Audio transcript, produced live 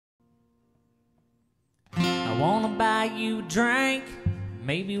wanna buy you a drink,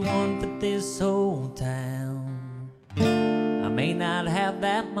 maybe one for this old town. I may not have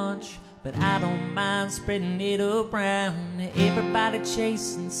that much, but I don't mind spreading it around. Everybody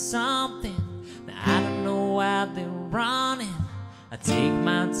chasing something, now I don't know why they're running. I take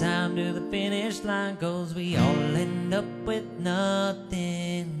my time to the finish line, 'cause we all end up with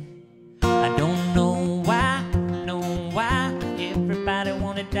nothing. I don't know why, everybody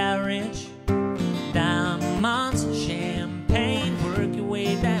wanna die rich. Diamonds, champagne, work your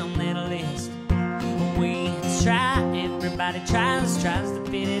way down that list. We try, everybody tries to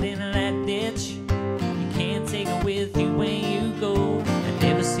fit it in that ditch. You can't take it with you when you go. I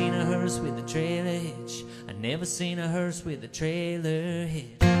never seen a hearse with a trailer hitch. I never seen a hearse with a trailer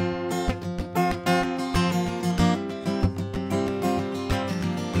hitch.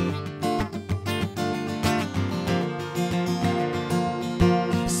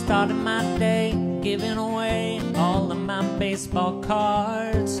 Started my day giving away all of my baseball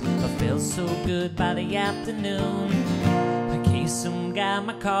cards. I felt so good by the afternoon. In case some guy in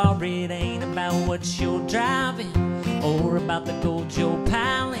my car, it ain't about what you're driving or about the gold you're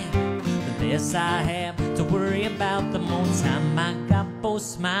piling. The less I have to worry about, the more time I got for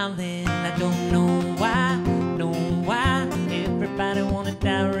smiling. I don't know why, everybody wanna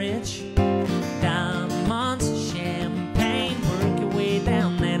die rich. Diamonds, champagne, work your way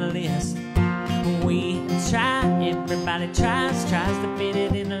down that list. We try, everybody tries to fit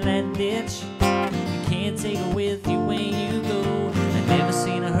it into that ditch. You can't take it with you when you go. I never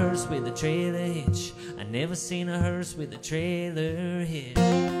seen a hearse with a trailer hitch. I never seen a hearse with a trailer hitch.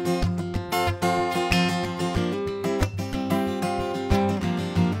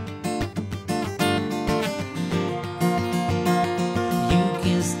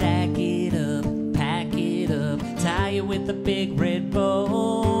 With a big red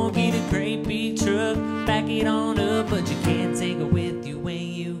bow, get a great big truck, back it on up, but you can't take it with you when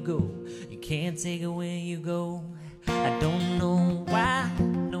you go. You can't take it when you go. I don't know why,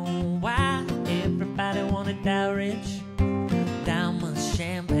 everybody wanna die rich. Diamonds,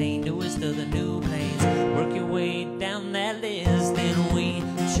 champagne, newest of the new planes, work your way down that list. Then we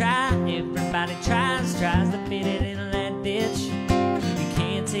try, everybody tries to fit it in that ditch. You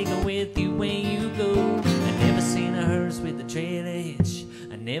can't take it with you when you go. A hearse with a trailer hitch.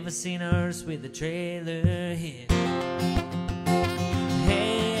 I never seen a hearse with a trailer hitch.